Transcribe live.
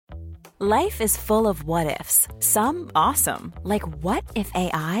Life is full of what-ifs. Some awesome, like what if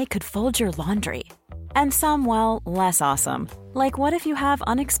AI could fold your laundry? And some, well, less awesome, like what if you have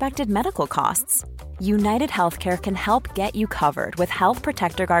unexpected medical costs? United Healthcare can help get you covered with Health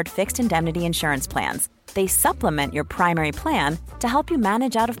Protector Guard fixed indemnity insurance plans. They supplement your primary plan to help you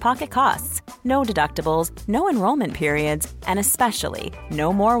manage out-of-pocket costs. No deductibles, no enrollment periods, and especially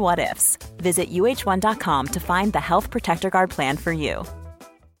no more what-ifs. Visit uh1.com to find the Health Protector Guard plan for you.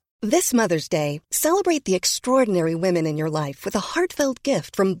 This Mother's Day, celebrate the extraordinary women in your life with a heartfelt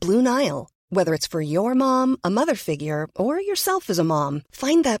gift from Blue Nile. Whether it's for your mom, a mother figure, or yourself as a mom,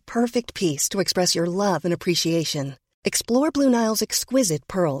 find that perfect piece to express your love and appreciation. Explore Blue Nile's exquisite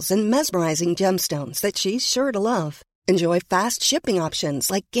pearls and mesmerizing gemstones that she's sure to love. Enjoy fast shipping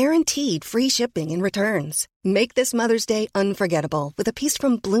options like guaranteed free shipping and returns. Make this Mother's Day unforgettable with a piece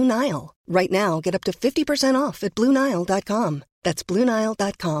from Blue Nile. Right now, get up to 50% off at BlueNile.com. That's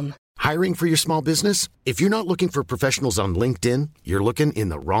BlueNile.com. Hiring for your small business? If you're not looking for professionals on LinkedIn, you're looking in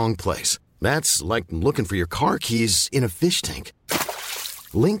the wrong place. That's like looking for your car keys in a fish tank.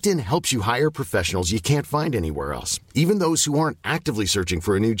 LinkedIn helps you hire professionals you can't find anywhere else, even those who aren't actively searching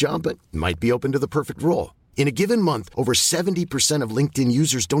for a new job but might be open to the perfect role. In a given month, over 70% of LinkedIn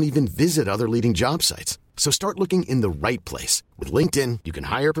users don't even visit other leading job sites. So start looking in the right place. With LinkedIn, you can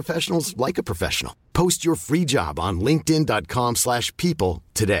hire professionals like a professional. Post your free job on linkedin.com/people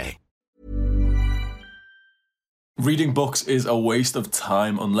today. Reading books is a waste of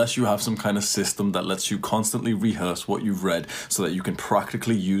time unless you have some kind of system that lets you constantly rehearse what you've read so that you can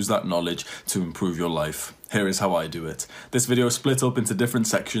practically use that knowledge to improve your life. Here is how I do it. This video is split up into different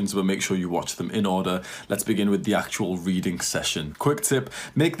sections, but make sure you watch them in order. Let's begin with the actual reading session. Quick tip,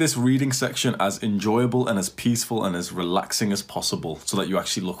 make this reading section as enjoyable and as peaceful and as relaxing as possible so that you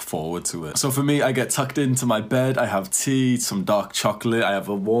actually look forward to it. So for me, I get tucked into my bed, I have tea, some dark chocolate, I have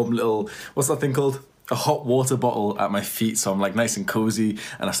a warm little, what's that thing called? A hot water bottle at my feet, so I'm like nice and cozy,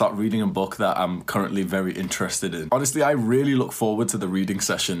 and I start reading a book that I'm currently very interested in. Honestly, I really look forward to the reading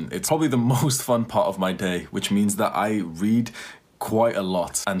session. It's probably the most fun part of my day, which means that I read quite a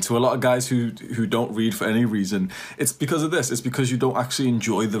lot. And to a lot of guys who don't read for any reason, it's because of this. It's because you don't actually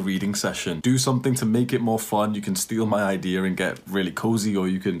enjoy the reading session. Do something to make it more fun. You can steal my idea and get really cozy, or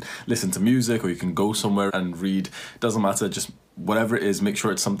you can listen to music, or you can go somewhere and read. Doesn't matter, just whatever it is, make sure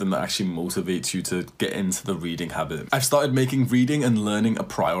it's something that actually motivates you to get into the reading habit. I've started making reading and learning a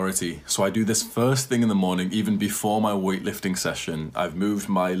priority. So I do this first thing in the morning, even before my weightlifting session. I've moved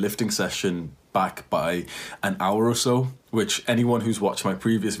my lifting session back by an hour or so, which anyone who's watched my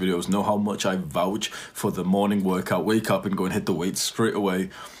previous videos know how much I vouch for the morning workout. Wake up and go and hit the weights straight away.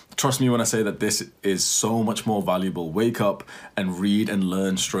 Trust me when I say that this is so much more valuable. Wake up and read and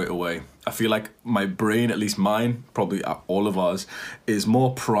learn straight away. I feel like my brain, at least mine, probably all of ours, is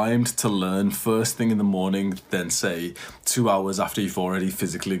more primed to learn first thing in the morning than, say, 2 hours after you've already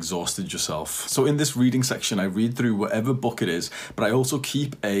physically exhausted yourself. So in this reading section, I read through whatever book it is, but I also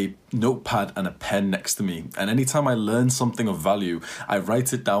keep a notepad and a pen next to me. And anytime I learn something of value, I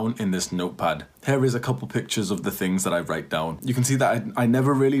write it down in this notepad. Here is a couple pictures of the things that I write down. You can see that I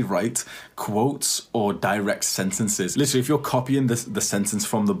never really write quotes or direct sentences. Literally, if you're copying the sentence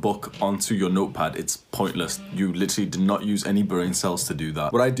from the book onto your notepad, it's pointless. You literally do not use any brain cells to do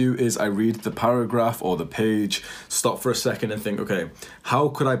that. What I do is I read the paragraph or the page, stop for a second and think, okay, how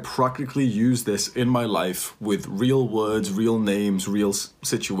could I practically use this in my life with real words, real names, real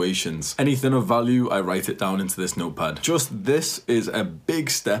situations? Anything of value, I write it down into this notepad. Just this is a big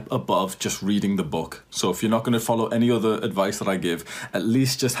step above just reading the book. So if you're not going to follow any other advice that I give, at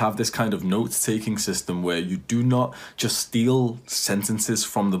least just have this kind of note-taking system where you do not just steal sentences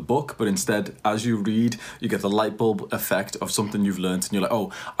from the book, but instead, as you read, you get the light bulb effect of something you've learned, and you're like,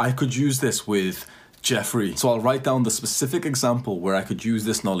 oh, I could use this with Jeffrey. So I'll write down the specific example where I could use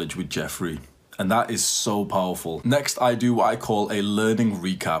this knowledge with Jeffrey. And that is so powerful. Next, I do what I call a learning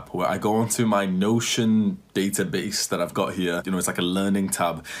recap, where I go onto my Notion database that I've got here. You know, it's like a learning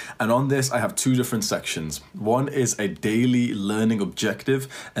tab. And on this, I have two different sections. One is a daily learning objective,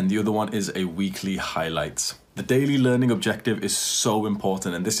 and the other one is a weekly highlights. The daily learning objective is so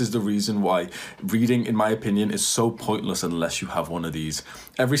important, and this is the reason why reading, in my opinion, is so pointless unless you have one of these.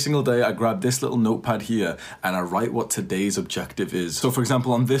 Every single day I grab this little notepad here and I write what today's objective is. So for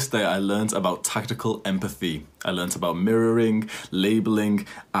example, on this day I learned about tactical empathy. I learned about mirroring, labeling,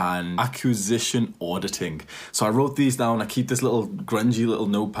 and acquisition auditing. So I wrote these down. I keep this little grungy little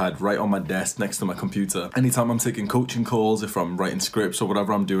notepad right on my desk next to my computer. Anytime I'm taking coaching calls, if I'm writing scripts or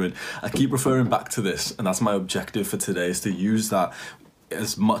whatever I'm doing, I keep referring back to this, and that's my objective for today, is to use that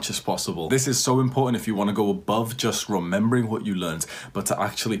as much as possible. This is so important if you want to go above just remembering what you learned, but to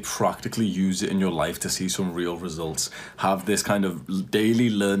actually practically use it in your life to see some real results. Have this kind of daily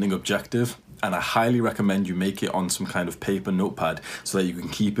learning objective, and I highly recommend you make it on some kind of paper notepad so that you can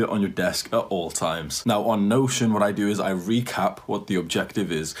keep it on your desk at all times. Now on Notion, what I do is I recap what the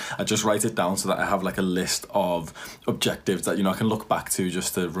objective is. I just write it down so that I have like a list of objectives that, I can look back to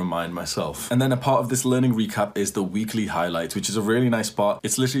just to remind myself. And then a part of this learning recap is the weekly highlight, which is a really nice part.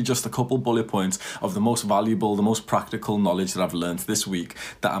 It's literally just a couple bullet points of the most valuable, the most practical knowledge that I've learned this week,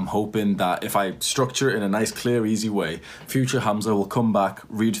 that I'm hoping that if I structure it in a nice, clear, easy way, future Hamza will come back,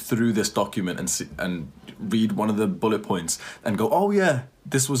 read through this document and read one of the bullet points and go, oh yeah,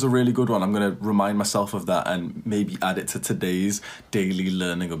 this was a really good one. I'm going to remind myself of that and maybe add it to today's daily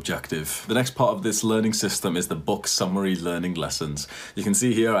learning objective. The next part of this learning system is the book summary learning lessons. You can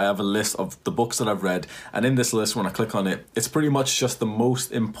see here I have a list of the books that I've read, and in this list, when I click on it, it's pretty much just the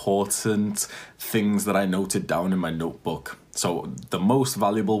most important things that I noted down in my notebook. So the most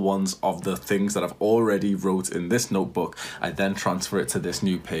valuable ones of the things that I've already wrote in this notebook, I then transfer it to this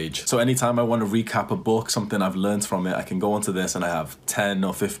new page. So anytime I want to recap a book, something I've learned from it, I can go onto this and I have 10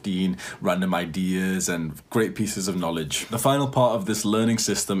 or 15 random ideas and great pieces of knowledge. The final part of this learning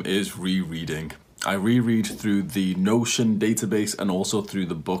system is rereading. I reread through the Notion database and also through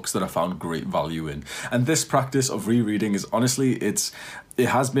the books that I found great value in. And this practice of rereading is honestly, it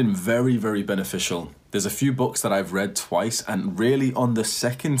has been very, very beneficial. There's a few books that I've read twice, and really on the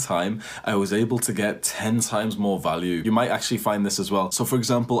second time, I was able to get 10 times more value. You might actually find this as well. So for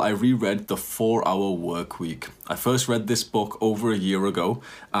example, I reread The 4-Hour Workweek. I first read this book over a year ago,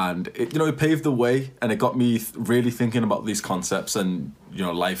 and it paved the way, and it got me really thinking about these concepts, and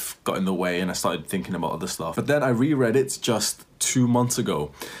life got in the way and I started thinking about other stuff. But then I reread it just 2 months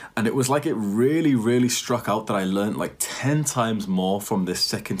ago, and it was like it really, really struck out that I learned like 10 times more from this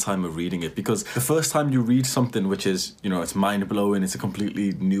second time of reading it. Because the first time you read something which is, it's mind-blowing, it's a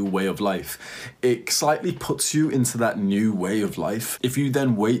completely new way of life, it slightly puts you into that new way of life. If you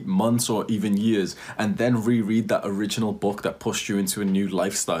then wait months or even years and then reread that original book that pushed you into a new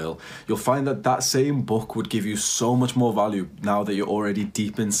lifestyle, you'll find that that same book would give you so much more value now that you're already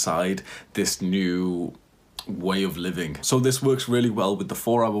deep inside this new way of living. So this works really well with the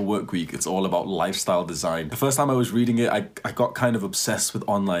 4-Hour Workweek. It's all about lifestyle design. The first time I was reading it, I got kind of obsessed with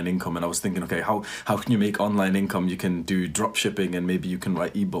online income, and I was thinking, okay, how can you make online income? You can do drop shipping and maybe you can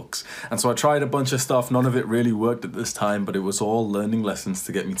write ebooks. And so I tried a bunch of stuff. None of it really worked at this time, but it was all learning lessons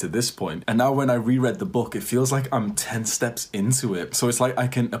to get me to this point. And now when I reread the book, it feels like I'm 10 steps into it. So it's like I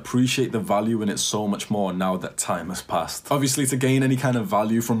can appreciate the value in it so much more now that time has passed. Obviously, to gain any kind of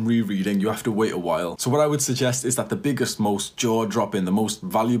value from rereading, you have to wait a while. So what I would suggest is that the biggest, most jaw-dropping, the most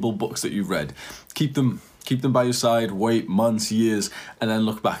valuable books that you've read, keep them by your side, wait months, years, and then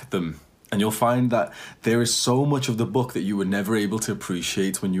look back at them. And you'll find that there is so much of the book that you were never able to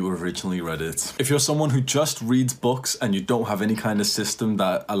appreciate when you originally read it. If you're someone who just reads books and you don't have any kind of system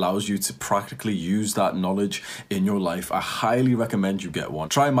that allows you to practically use that knowledge in your life, I highly recommend you get one.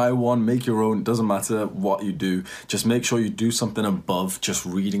 Try my one, make your own. It doesn't matter what you do. Just make sure you do something above just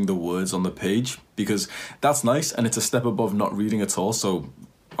reading the words on the page, because that's nice and it's a step above not reading at all. So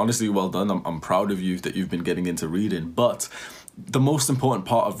honestly, well done. I'm proud of you that you've been getting into reading. But the most important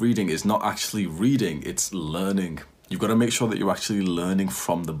part of reading is not actually reading, it's learning. You've got to make sure that you're actually learning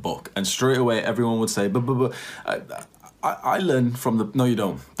from the book. And straight away, everyone would say, but I learn from the... No, you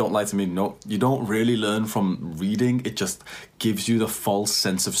don't. Don't lie to me. No, you don't really learn from reading. It just gives you the false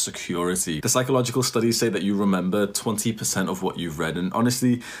sense of security. The psychological studies say that you remember 20% of what you've read. And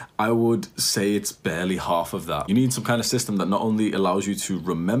honestly, I would say it's barely half of that. You need some kind of system that not only allows you to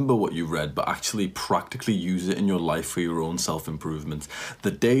remember what you read, but actually practically use it in your life for your own self-improvement.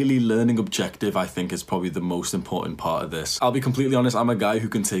 The daily learning objective, I think, is probably the most important part of this. I'll be completely honest, I'm a guy who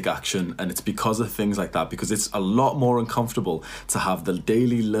can take action, and it's because of things like that, because it's a lot more uncomfortable to have the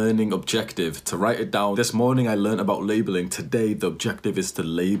daily learning objective, to write it down. This morning I learned about labeling. Today the objective is to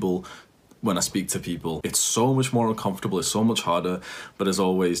label when I speak to people. It's so much more uncomfortable, it's so much harder, but as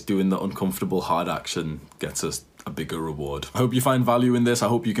always, doing the uncomfortable hard action gets us a bigger reward. I hope you find value in this. I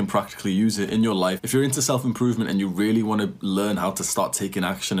hope you can practically use it in your life. If you're into self-improvement and you really want to learn how to start taking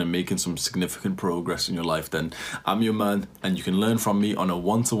action and making some significant progress in your life, then I'm your man, and you can learn from me on a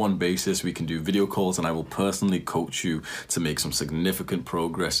one-to-one basis. We can do video calls and I will personally coach you to make some significant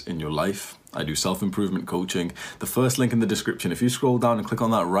progress in your life. I do self-improvement coaching. The first link in the description, if you scroll down and click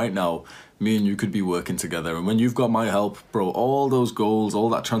on that right now, me and you could be working together. And when you've got my help, bro, all those goals, all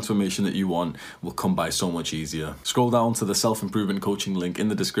that transformation that you want will come by so much easier. Scroll down to the self-improvement coaching link in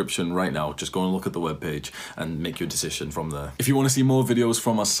the description right now. Just go and look at the webpage and make your decision from there. If you want to see more videos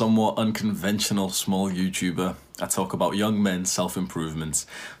from a somewhat unconventional small YouTuber, I talk about young men's self-improvement.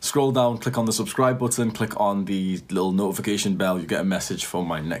 Scroll down, click on the subscribe button, click on the little notification bell. You get a message for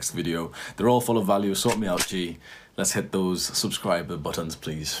my next video. They're all full of value. Sort me out, G. Let's hit those subscribe buttons,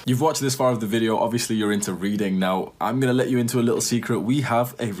 please. You've watched this far of the video. Obviously, you're into reading. Now, I'm going to let you into a little secret. We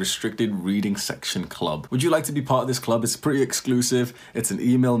have a restricted reading section club. Would you like to be part of this club? It's pretty exclusive. It's an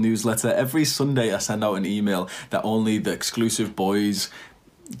email newsletter. Every Sunday, I send out an email that only the exclusive boys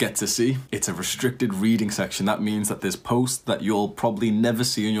get to see. It's a restricted reading section. That means that there's posts that you'll probably never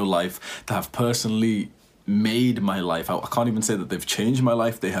see in your life that have personally made my life. I can't even say that they've changed my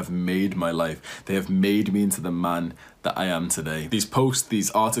life. They have made my life. They have made me into the man that I am today. These posts, these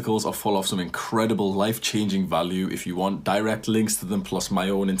articles are full of some incredible life-changing value. If you want direct links to them, plus my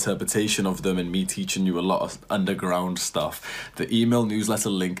own interpretation of them and me teaching you a lot of underground stuff, the email newsletter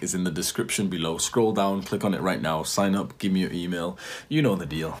link is in the description below. Scroll down, click on it right now, sign up, give me your email. You know the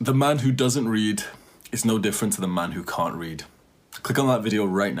deal. The man who doesn't read is no different to the man who can't read. Click on that video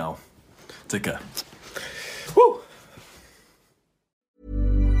right now. Take care. Woo!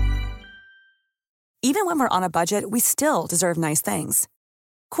 Even when we're on a budget, we still deserve nice things.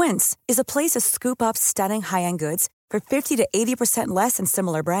 Quince is a place to scoop up stunning high-end goods for 50 to 80% less than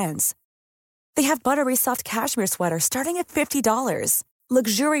similar brands. They have buttery soft cashmere sweaters starting at $50,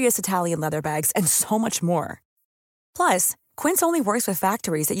 luxurious Italian leather bags, and so much more. Plus, Quince only works with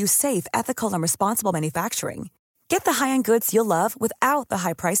factories that use safe, ethical, and responsible manufacturing. Get the high-end goods you'll love without the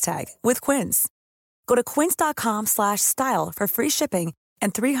high price tag with Quince. Go to quince.com/style for free shipping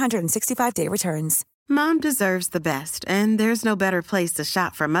and 365-day returns. Mom deserves the best, and there's no better place to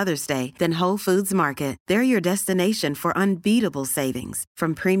shop for Mother's Day than Whole Foods Market. They're your destination for unbeatable savings,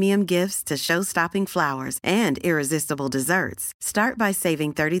 from premium gifts to show-stopping flowers and irresistible desserts. Start by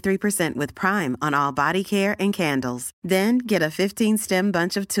saving 33% with Prime on all body care and candles. Then get a 15-stem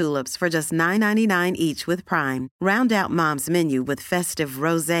bunch of tulips for just $9.99 each with Prime. Round out Mom's menu with festive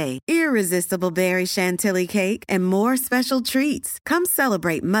rosé, irresistible berry chantilly cake, and more special treats. Come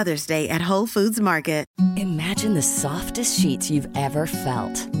celebrate Mother's Day at Whole Foods Market. Imagine the softest sheets you've ever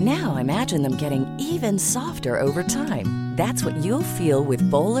felt. Now imagine them getting even softer over time. That's what you'll feel with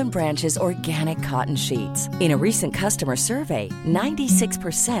Boll & Branch's organic cotton sheets. In a recent customer survey,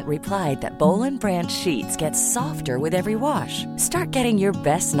 96% replied that Boll & Branch sheets get softer with every wash. Start getting your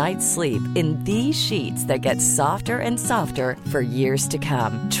best night's sleep in these sheets that get softer and softer for years to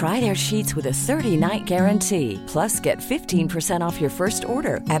come. Try their sheets with a 30-night guarantee. Plus, get 15% off your first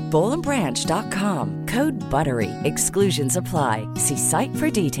order at bollandbranch.com. Code BUTTERY. Exclusions apply. See site for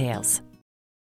details.